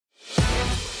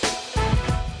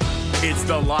It's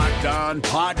the Locked On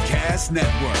Podcast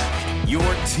Network, your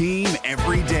team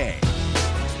every day.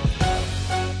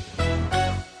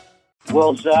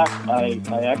 Well, Zach, I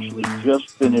actually just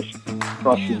finished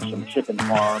crushing some chicken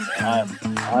parm,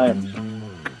 and I am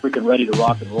freaking ready to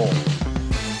rock and roll.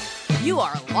 You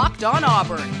are Locked On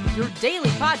Auburn, your daily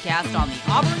podcast on the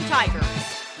Auburn Tigers.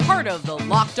 Part of the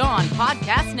Locked On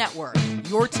Podcast Network,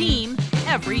 your team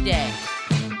every day.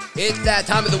 It's that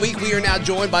time of the week. We are now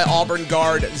joined by Auburn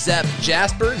guard Zep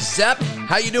Jasper. Zep,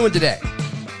 how you doing today?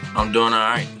 I'm doing all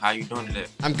right. How you doing today?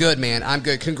 I'm good, man. I'm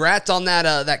good. Congrats on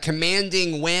that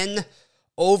commanding win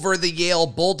over the Yale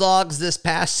Bulldogs this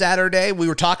past Saturday. We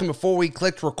were talking before we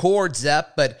clicked record,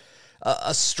 Zep, but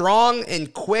a strong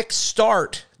and quick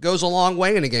start goes a long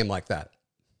way in a game like that.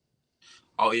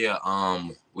 Oh, yeah.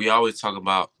 We always talk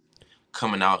about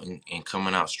coming out and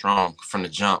coming out strong from the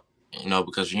jump,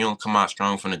 because if you don't come out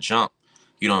strong from the jump,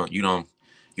 you don't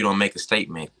make a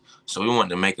statement. So we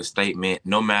wanted to make a statement,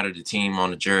 no matter the team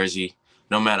on the jersey,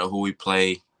 no matter who we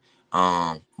play,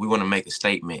 we want to make a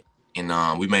statement.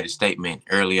 And we made a statement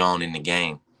early on in the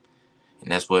game. And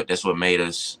that's what made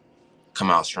us come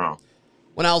out strong.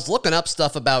 When I was looking up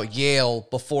stuff about Yale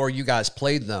before you guys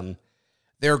played them,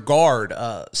 their guard,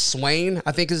 Swain,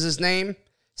 I think is his name,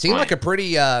 seemed like a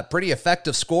pretty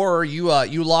effective scorer.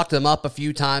 You locked him up a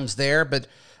few times there, but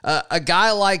a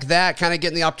guy like that, kind of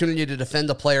getting the opportunity to defend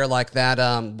a player like that,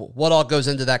 what all goes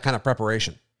into that kind of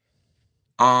preparation?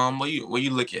 When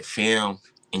you look at film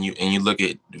and you look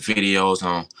at videos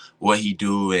on what he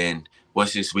do and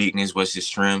what's his weakness, what's his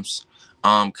strengths.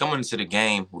 Coming into the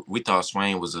game, we thought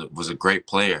Swain was a great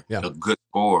player, a good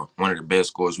scorer, one of the best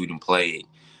scorers we done played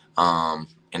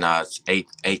in our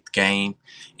eighth game.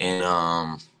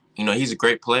 And, he's a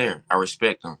great player. I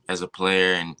respect him as a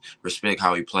player and respect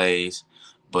how he plays.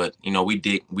 But, we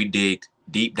dig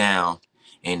deep down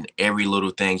in every little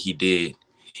thing he did.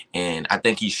 And I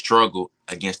think he struggled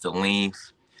against the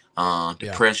length,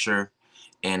 the pressure.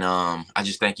 And I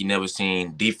just think he never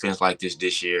seen defense like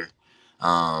this year.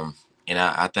 And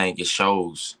I think it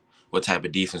shows what type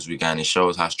of defense we got, and it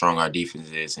shows how strong our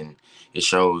defense is. And it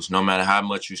shows no matter how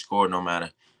much you score, no matter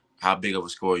how big of a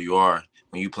scorer you are,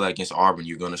 when you play against Auburn,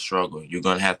 you're going to struggle. You're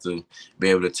going to have to be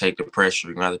able to take the pressure.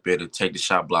 You're going to have to be able to take the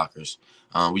shot blockers.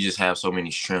 We just have so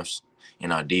many strengths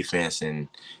in our defense, and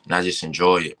I just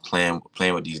enjoy it, playing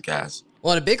with these guys.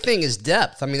 Well, and a big thing is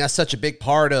depth. I mean, that's such a big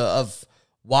part of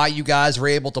why you guys were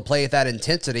able to play at that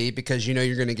intensity, because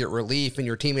you're going to get relief and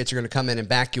your teammates are going to come in and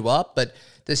back you up. But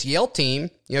this Yale team,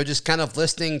 just kind of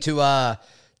listening to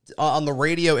on the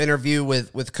radio interview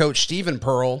with Coach Stephen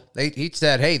Pearl, he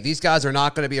said, hey, these guys are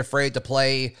not going to be afraid to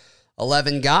play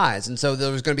 11 guys. And so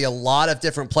there was going to be a lot of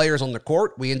different players on the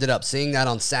court. We ended up seeing that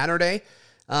on Saturday.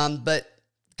 But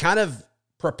kind of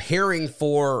preparing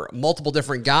for multiple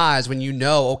different guys when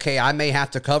okay, I may have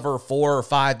to cover 4 or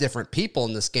 5 different people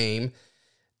in this game.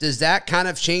 Does that kind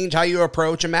of change how you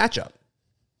approach a matchup?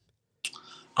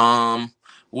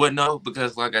 Well, no,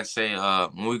 because like I say,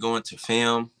 when we go into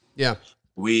film,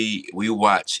 we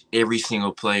watch every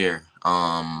single player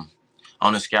on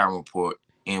the scouting report,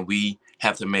 and we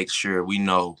have to make sure we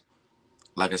know,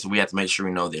 like I said, we have to make sure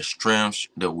we know their strengths,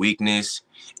 their weakness,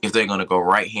 if they're going to go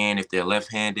right hand, if they're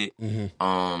left-handed.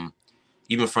 Mm-hmm.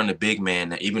 Even from the big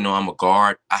man, even though I'm a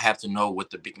guard, I have to know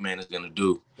what the big man is going to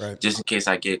do. Right. Just in case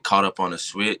I get caught up on a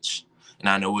switch, and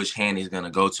I know which hand he's going to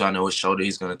go to. I know which shoulder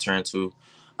he's going to turn to.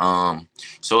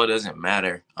 So it doesn't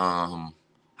matter how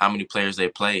many players they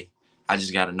play. I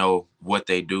just got to know what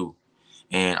they do.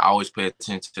 And I always pay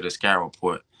attention to the scout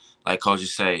report. Like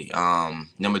coaches say,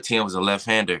 number 10 was a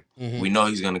left-hander. Mm-hmm. We know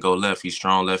he's going to go left. He's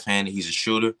strong left-handed. He's a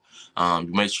shooter.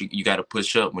 Make sure you got to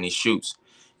push up when he shoots.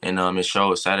 And it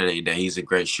showed Saturday that he's a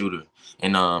great shooter.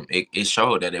 And it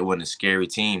showed that it wasn't a scary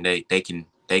team. They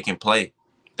can play.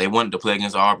 They wanted to play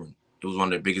against Auburn. It was one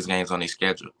of the biggest games on their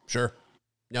schedule. Sure.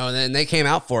 No, and then they came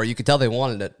out for it. You could tell they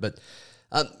wanted it. But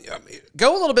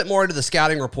go a little bit more into the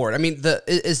scouting report. I mean,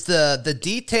 the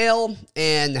detail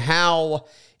and how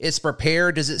it's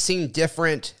prepared, does it seem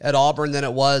different at Auburn than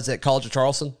it was at College of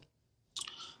Charleston?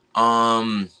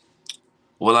 Well,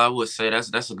 I would say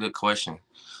that's a good question.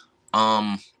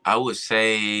 I would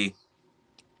say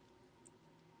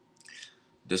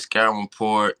the scouting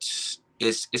reports,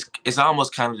 it's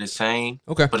almost kind of the same,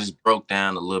 but it's broke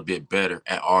down a little bit better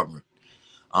at Auburn.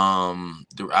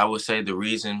 I would say the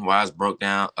reason why it's broke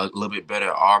down a little bit better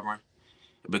at Auburn,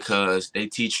 because they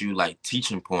teach you like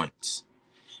teaching points,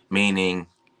 meaning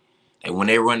when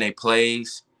they run their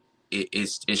plays,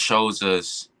 it shows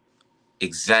us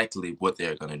exactly what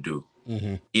they're gonna do.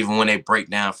 Mm-hmm. Even when they break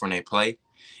down from their play,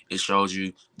 it shows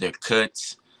you their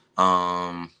cuts,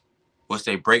 what's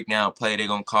their breakdown play they're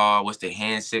gonna call, what's their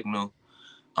hand signal.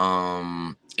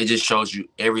 It just shows you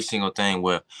every single thing.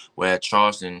 Where at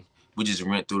Charleston, we just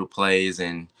went through the plays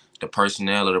and the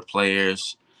personnel of the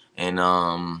players and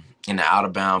the out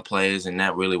of bound plays, and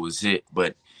that really was it.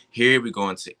 But here we go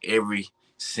into every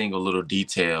single little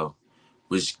detail,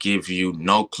 which gives you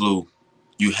no clue.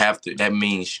 You have to. That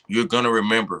means you're gonna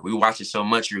remember. We watch it so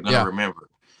much, you're gonna remember.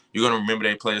 You're gonna remember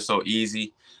they play it so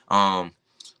easy.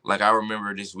 Like I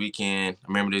remember this weekend. I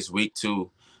remember this week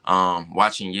too.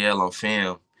 Watching Yale on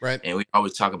film, right? And we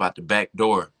always talk about the back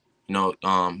door. You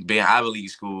know, being Ivy League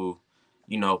school,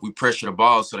 you know, we pressure the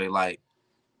ball so they like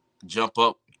jump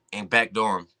up and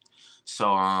backdoor them.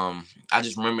 So I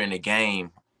just remember in the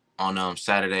game on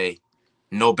Saturday,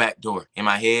 no backdoor in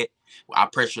my head. I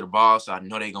pressure the ball, so I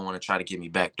know they're gonna want to try to get me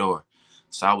backdoor.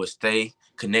 So I would stay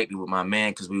connected with my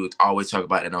man because we would always talk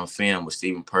about it on film with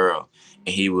Stephen Pearl,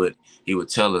 and he would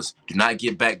tell us, do not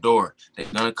get backdoor. They're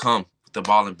gonna come with the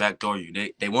ball and backdoor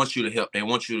you. They want you to help. They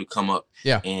want you to come up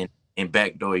and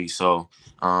backdoor you. So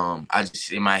I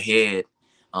just in my head,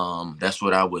 that's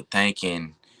what I would think,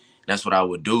 and that's what I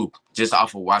would do just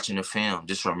off of watching the film,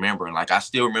 just remembering. Like I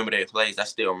still remember their plays. I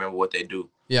still remember what they do.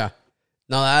 Yeah.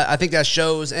 No, I think that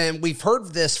shows, and we've heard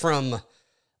this from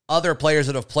other players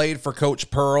that have played for Coach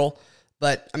Pearl,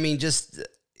 but, I mean, just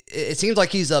it seems like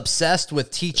he's obsessed with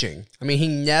teaching. I mean, he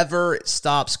never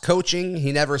stops coaching.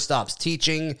 He never stops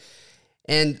teaching,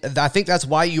 and I think that's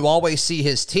why you always see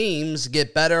his teams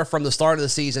get better from the start of the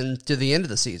season to the end of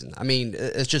the season. I mean,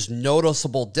 it's just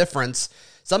noticeable difference.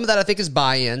 Some of that I think is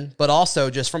buy-in, but also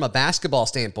just from a basketball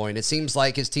standpoint, it seems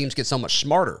like his teams get so much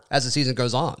smarter as the season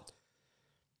goes on.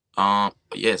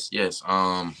 Yes.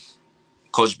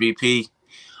 Coach BP,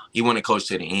 he want to coach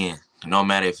to the end. No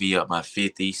matter if he up by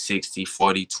 50, 60,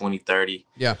 40, 20, 30.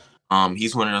 Yeah.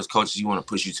 He's one of those coaches, he want to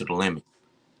push you to the limit.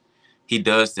 He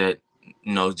does that,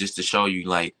 you know, just to show you,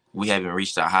 like, we haven't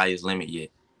reached our highest limit yet.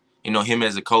 You know, him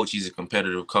as a coach, he's a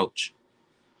competitive coach.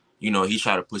 You know, he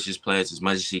try to push his players as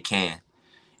much as he can.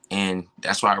 And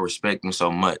that's why I respect him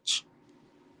so much.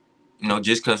 You know,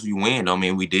 just because we win don't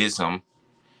mean we did something.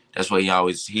 That's why he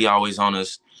always on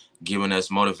us, giving us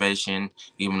motivation,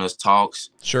 giving us talks.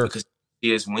 Sure. Because he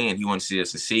see us win. He wants to see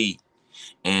us succeed.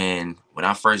 And when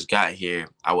I first got here,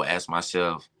 I would ask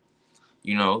myself,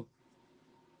 you know,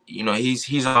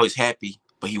 he's always happy,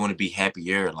 but he want to be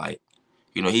happier. Like,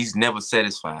 you know, he's never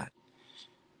satisfied.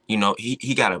 You know,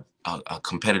 he got a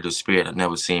competitive spirit I've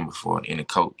never seen before in a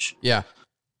coach. Yeah.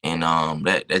 And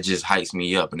that just hypes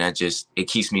me up, and it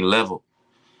keeps me level.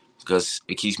 Because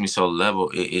it keeps me so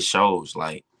level, it shows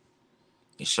like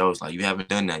you haven't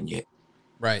done nothing yet.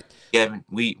 Right.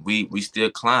 We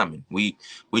still climbing. We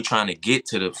trying to get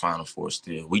to the Final Four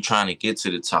still. We trying to get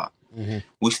to the top. Mm-hmm.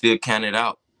 We still count it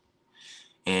out.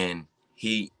 And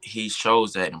he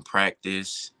shows that in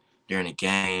practice, during the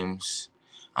games.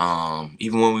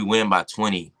 Even when we win by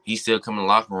 20, he still come in the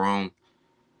locker room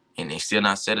and they still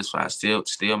not satisfied, still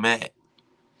mad.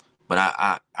 But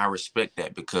I respect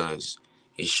that because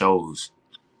it shows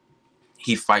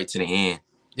he fight to the end.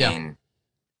 Yeah. And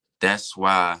that's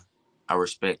why I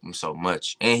respect him so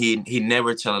much. And he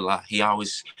never tell a lie. He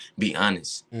always be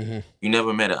honest. Mm-hmm. You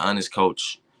never met an honest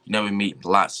coach. You never meet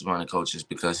lots of honest coaches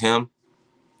because him,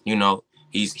 you know,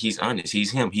 he's honest.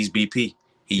 He's him. He's BP.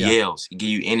 He yells. He give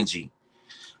you energy.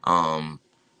 But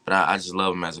I just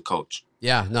love him as a coach.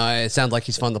 Yeah, no, it sounds like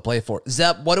he's fun to play for.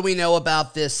 Zep, what do we know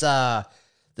about this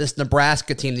this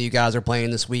Nebraska team that you guys are playing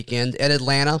this weekend at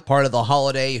Atlanta, part of the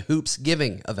Holiday Hoops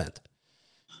Giving event?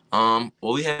 Well,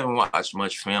 we haven't watched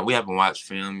much film. We haven't watched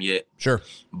film yet. Sure.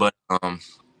 But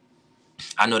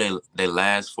I know they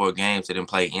last 4 games. They didn't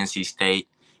play NC State,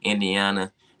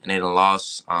 Indiana, and they done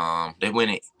lost. They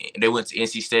went to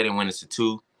NC State and went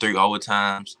into 2-3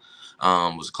 overtimes.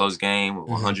 It was a close game.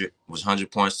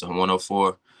 100 points to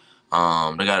 104.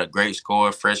 They got a great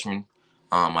scorer, freshman.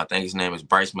 I think his name is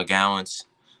Bryce McGowan's.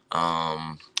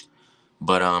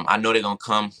 But I know they're gonna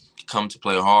come to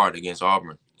play hard against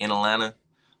Auburn in Atlanta.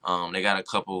 They got a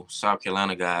couple South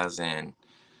Carolina guys, and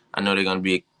I know they're gonna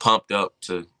be pumped up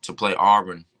to play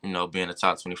Auburn. You know, being a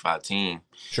top 25 team.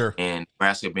 Sure. And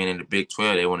Nebraska being in the Big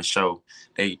 12, they want to show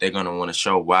they're gonna want to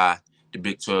show why the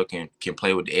Big 12 can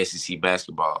play with the SEC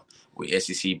basketball. With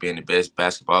SEC being the best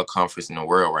basketball conference in the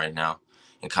world right now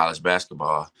in college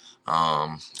basketball.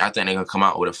 I think they're gonna come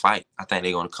out with a fight. I think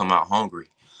they're gonna come out hungry.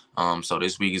 So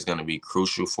this week is gonna be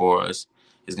crucial for us.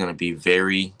 It's gonna be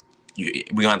we're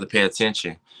gonna have to pay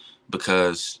attention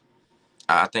because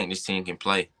I think this team can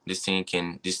play. This team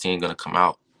gonna come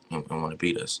out and want to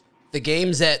beat us. The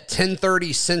game's at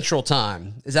 10:30 Central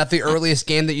Time. Is that the earliest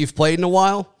game that you've played in a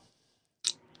while?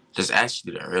 That's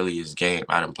actually the earliest game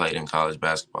I done played in college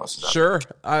basketball. Sure,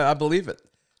 I believe it.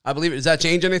 I believe it. Does that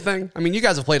change anything? I mean, you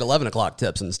guys have played 11 o'clock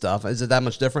tips and stuff. Is it that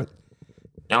much different?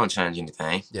 That don't change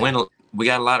anything. Yeah. We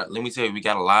got a lot of. Let me tell you, we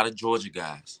got a lot of Georgia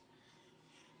guys.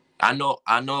 I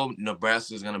know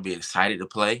Nebraska's gonna be excited to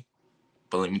play,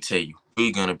 but let me tell you,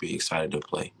 we're gonna be excited to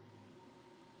play.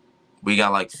 We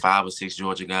got like 5 or 6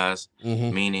 Georgia guys,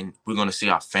 meaning we're gonna see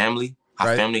our family.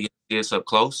 Our family get to see us up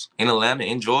close in Atlanta,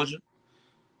 in Georgia.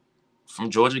 From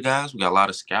Georgia guys, we got a lot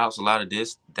of scouts, a lot of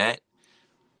this, that.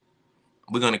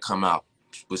 We're gonna come out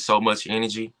with so much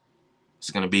energy.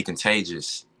 It's gonna be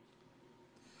contagious.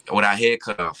 With our head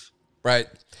cut off. Right.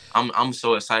 I'm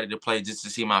so excited to play, just to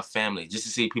see my family, just to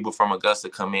see people from Augusta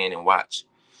come in and watch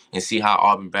and see how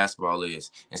Auburn basketball is.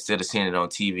 Instead of seeing it on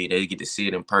TV, they get to see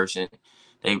it in person.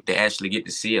 They actually get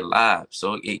to see it live.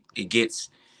 So it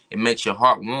makes your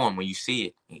heart warm when you see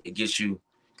it. It gets you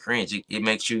cringe. It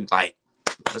makes you like,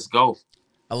 let's go.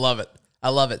 I love it. I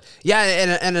love it. Yeah,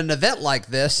 and an event like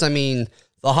this, I mean,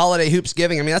 the Holiday Hoops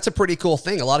Giving, I mean, that's a pretty cool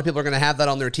thing. A lot of people are going to have that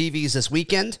on their TVs this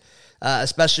weekend,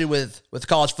 especially with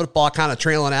college football kind of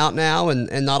trailing out now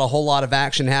and not a whole lot of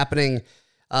action happening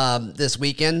this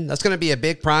weekend. That's going to be a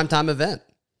big primetime event.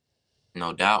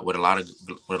 No doubt, with a lot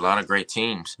of great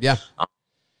teams. Yeah.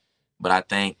 But I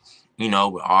think, with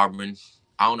Auburn,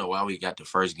 I don't know why we got the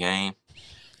first game.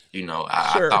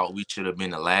 I thought we should have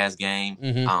been the last game.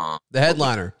 Mm-hmm. The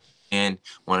headliner. And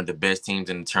one of the best teams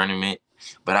in the tournament.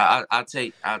 But I'll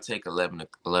take 11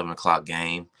 o'clock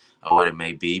game or what it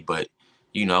may be. But,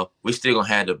 we still going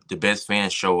to have the best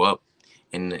fans show up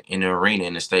in the arena,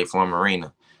 in the State Farm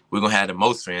Arena. We're going to have the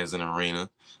most fans in the arena.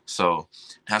 So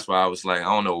that's why I was like, I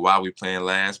don't know why we playing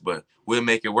last, but we'll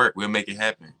make it work. We'll make it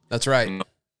happen. That's right.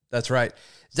 That's right.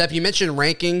 Zep, you mentioned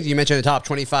rankings. You mentioned the top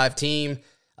 25 team.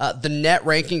 The net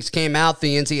rankings came out.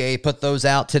 The NCAA put those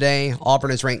out today.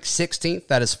 Auburn is ranked 16th.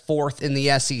 That is 4th in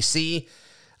the SEC.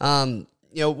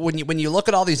 When you look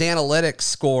at all these analytics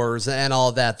scores and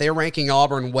all that, they're ranking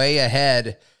Auburn way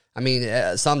ahead. I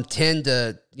mean, some 9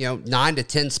 to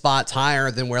 10 spots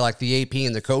higher than where like the AP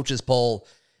and the coaches poll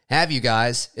have you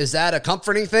guys. Is that a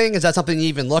comforting thing? Is that something you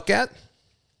even look at?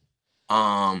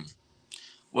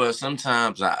 Well,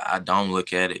 sometimes I don't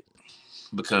look at it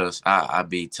because I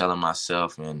be telling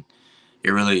myself, and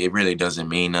it really doesn't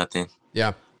mean nothing.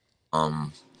 Yeah.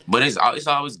 But it's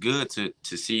always good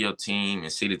to see your team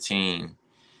and see the team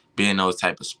be in those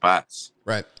type of spots.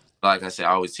 Right. Like I said,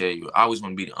 I always tell you, I always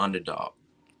want to be the underdog.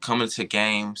 Coming to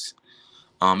games,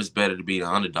 it's better to be the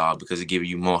underdog because it gives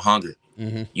you more hunger.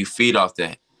 Mm-hmm. You feed off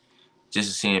that.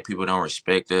 Just seeing people don't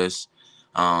respect us.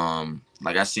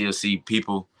 Like I still see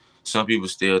people. Some people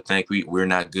still think we're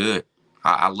not good.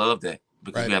 I love that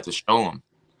because we have to show them.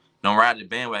 Don't ride the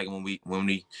bandwagon when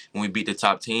we beat the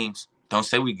top teams. Don't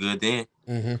say we good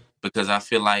then, because I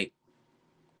feel like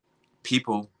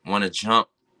people want to jump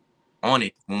on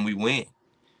it when we win.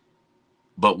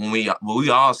 But when we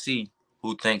all see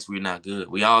who thinks we're not good.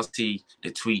 We all see the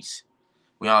tweets.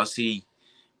 We all see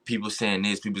people saying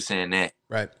this, people saying that.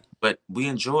 Right. But we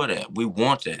enjoy that. We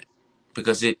want that.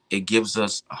 Because it gives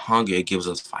us hunger, it gives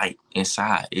us fight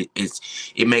inside.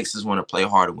 It makes us want to play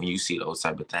harder when you see those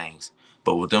type of things.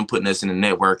 But with them putting us in the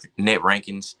net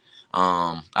rankings,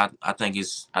 I think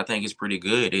it's pretty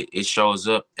good. It shows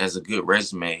up as a good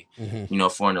resume,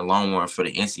 for in the long run for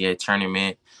the NCAA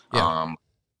tournament,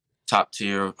 top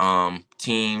tier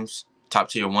teams, top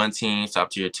tier 1 teams,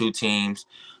 top tier 2 teams.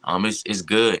 It's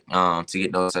good to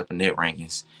get those type of net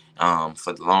rankings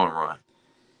for the long run.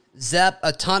 Zep,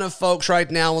 a ton of folks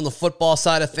right now on the football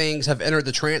side of things have entered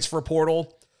the transfer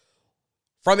portal.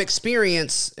 From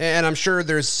experience, and I'm sure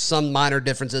there's some minor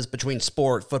differences between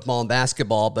sport, football, and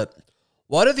basketball, but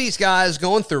what are these guys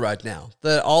going through right now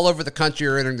that all over the country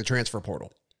are entering the transfer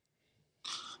portal?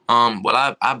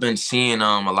 Well, I've been seeing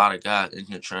a lot of guys in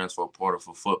the transfer portal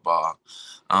for football.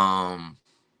 I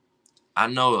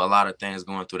know a lot of things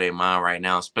going through their mind right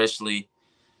now, especially,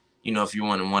 if you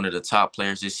want one of the top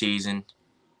players this season.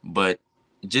 But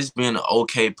just being an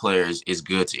okay player is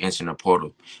good to enter in the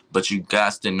portal. But you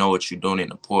got to know what you're doing in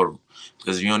the portal.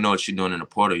 Because if you don't know what you're doing in the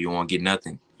portal, you won't get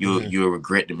nothing. You'll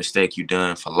regret the mistake you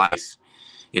done for life.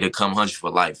 It'll come hunt you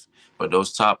for life. But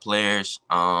those top players,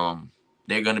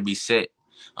 they're going to be set.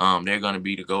 They're going to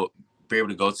be able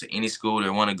to go to any school they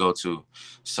want to go to.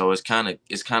 So it's kind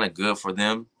of good for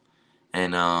them.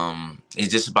 And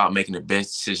it's just about making the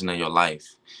best decision of your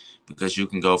life. Because you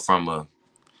can go from a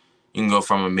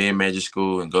mid-major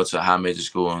school and go to a high-major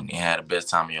school and have the best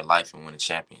time of your life and win a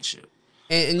championship.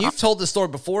 And you've told this story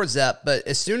before, Zep, but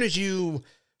as soon as you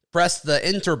press the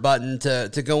enter button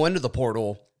to go into the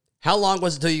portal, how long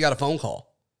was it until you got a phone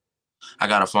call? I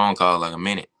got a phone call like a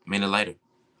minute later.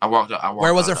 I walked out.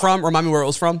 Where was it from? Remind me where it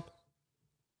was from.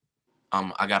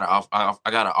 I got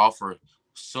an offer as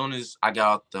soon as I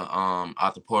got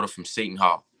out the portal from Seton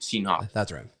Hall.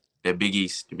 That's right. The Big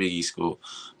East school.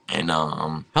 And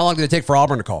how long did it take for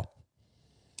Auburn to call?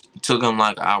 It took them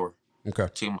like an hour. Okay.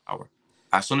 It took them an hour.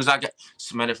 As soon as as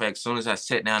a matter of fact, as soon as I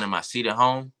sat down in my seat at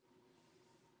home,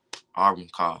 Auburn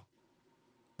called.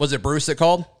 Was it Bruce that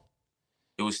called?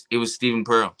 It was Stephen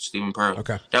Pearl.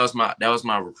 Okay. That was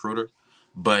my recruiter.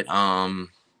 But I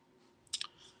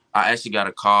actually got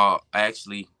a call.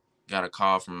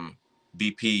 From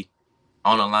BP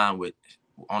on the line with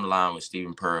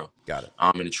Stephen Pearl. Got it.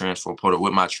 In the transfer portal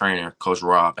with my trainer, Coach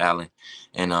Rob Allen,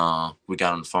 and we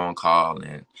got on the phone call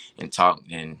and talked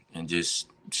and just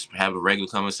have a regular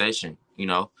conversation. You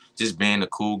know, just being a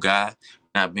cool guy,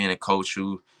 not being a coach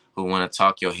who want to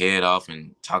talk your head off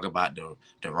and talk about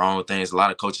the wrong things. A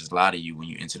lot of coaches lie to you when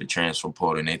you enter the transfer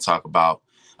portal, and they talk about,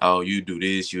 oh, you do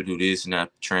this, and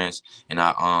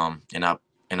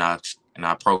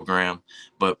our program.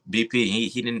 But BP,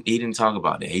 he didn't talk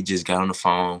about that. He just got on the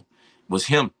phone. It was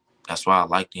him. That's why I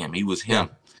liked him. He was him.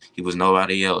 He was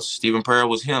nobody else. Stephen Pearl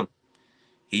was him.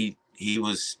 He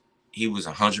was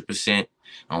 100%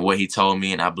 on what he told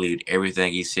me, and I believed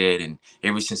everything he said. And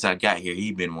ever since I got here,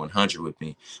 he been 100 with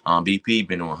me. BP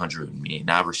been 100 with me, and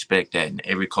I respect that. And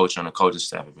every coach on the coaching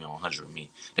staff has been 100 with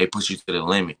me. They push you to the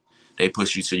limit. They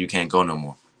push you so you can't go no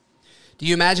more. Do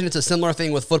you imagine it's a similar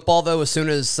thing with football, though? As soon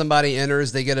as somebody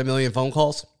enters, they get a million phone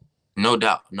calls? No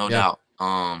doubt.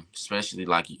 Especially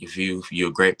like if you're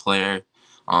a great player,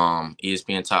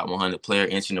 ESPN top 100 player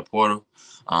entering the portal,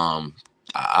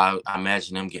 I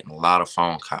imagine them getting a lot of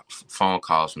phone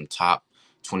calls from top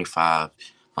 25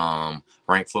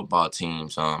 ranked football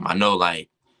teams. I know like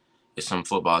there's some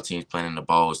football teams playing in the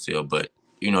bowl still, but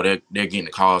you know they're getting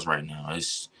the calls right now.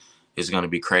 It's going to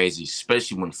be crazy,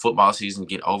 especially when football season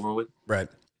get over with. Right.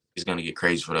 It's going to get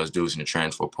crazy for those dudes in the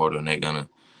transfer portal, and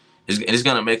it's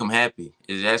going to make them happy.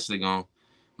 It's actually going to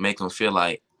make them feel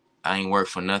like I ain't work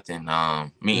for nothing.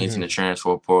 Me entering the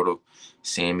transfer portal,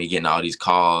 seeing me getting all these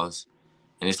calls.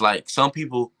 And it's like some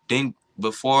people didn't,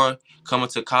 before coming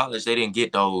to college, they didn't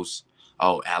get those,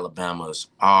 Alabama's,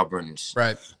 Auburn's,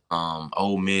 right,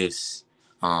 Ole Miss,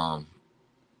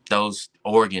 those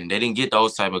Oregon. They didn't get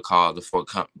those type of calls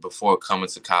before coming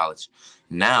to college.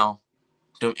 Now,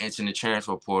 them entering the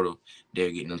transfer portal,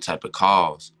 they're getting them type of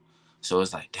calls. So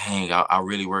it's like, dang, I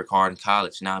really work hard in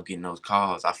college. Now I'm getting those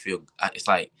calls. It's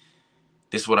like,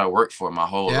 this is what I worked for my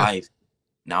whole life.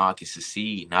 Now I can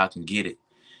succeed. Now I can get it.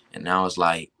 And now it's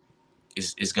like,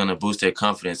 it's going to boost their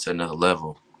confidence to another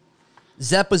level.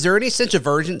 Zep, was there any sense of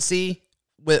urgency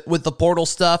with the portal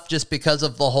stuff just because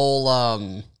of the whole,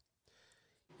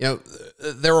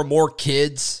 there were more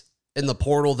kids in the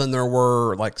portal than there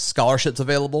were like scholarships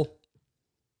available?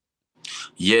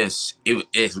 Yes, it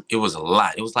was a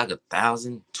lot. It was like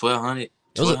 1,000, 1,200. It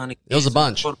was a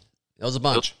bunch. It was a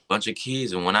bunch. A bunch of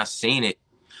kids. And when I seen it,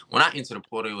 when I entered the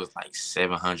portal, it was like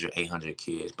 700, 800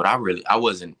 kids. But I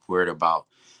wasn't worried about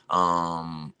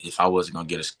if I wasn't gonna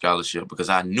get a scholarship, because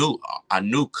I knew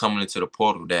coming into the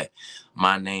portal that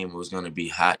my name was gonna be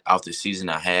hot off the season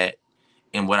I had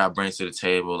and what I bring to the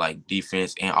table, like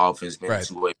defense and offense, being a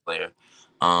two-way player.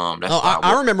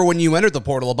 I remember when you entered the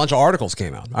portal, a bunch of articles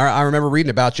came out. I remember reading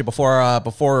about you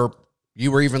before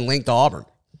you were even linked to Auburn.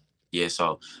 Yeah,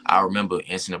 so I remember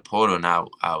entering the portal, and I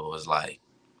was like,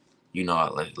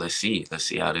 let's see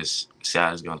how this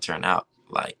is gonna turn out.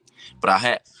 Like, but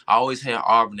I always had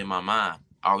Auburn in my mind.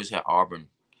 I always had Auburn.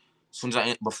 As soon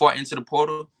as before I entered the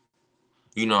portal,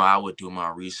 I would do my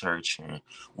research and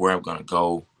where I'm gonna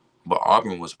go. But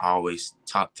Auburn was always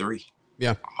top 3.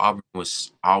 Yeah, Auburn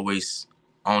was always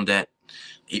on that.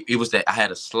 It was that I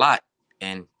had a slot,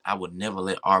 and I would never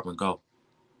let Auburn go.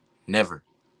 Never.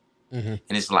 Mm-hmm.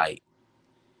 And it's like,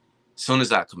 as soon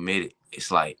as I committed, it's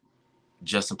like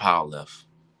Justin Powell left.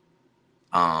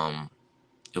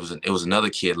 It was another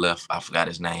kid left. I forgot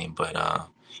his name, but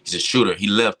he's a shooter. He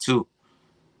left too.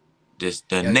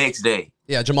 Next day.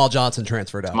 Yeah, Jamal Johnson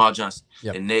transferred out. Jamal Johnson.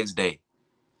 Yep. The next day,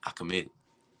 I committed,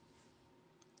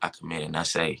 and I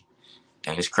say,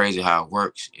 and it's crazy how it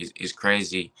works. It's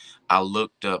crazy. I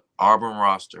looked up Auburn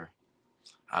roster,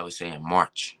 I would say in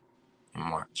March.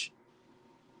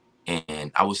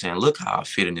 And I was saying, look how I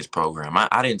fit in this program.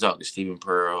 I didn't talk to Stephen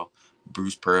Pearl,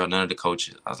 Bruce Pearl, none of the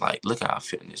coaches. I was like, look how I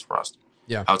fit in this roster.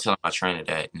 Yeah. I was telling my trainer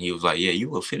that, and he was like, yeah, you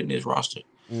will fit in this roster.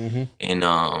 Mm-hmm. And,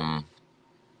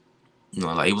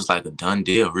 it was like a done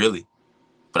deal, really.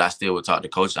 But I still would talk to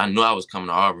coaches. I knew I was coming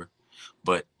to Auburn,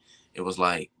 but it was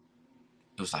like,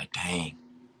 dang,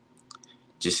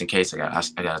 just in case I got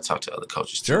to talk to other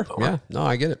coaches too. Sure. But Yeah. No,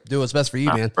 I get it. Do what's best for you,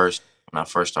 man. When I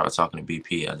first started talking to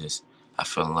BP, I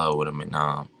fell in love with him, and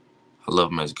I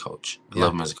love him as a coach. I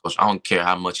love him as a coach. I don't care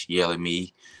how much he yell at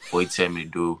me, what he tell me to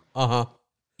do.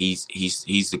 He's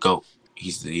the GOAT.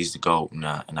 He's the GOAT, and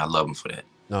I love him for that.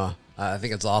 No, I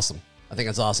think it's awesome.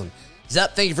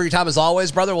 Zep, thank you for your time as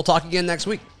always, brother. We'll talk again next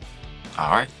week.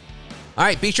 All right. All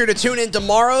right, be sure to tune in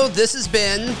tomorrow. This has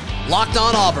been Locked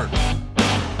On Auburn.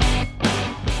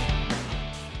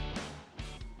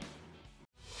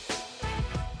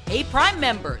 Hey, Prime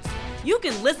members, you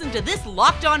can listen to this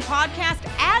Locked On podcast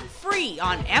ad-free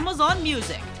on Amazon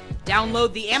Music.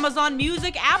 Download the Amazon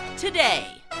Music app today.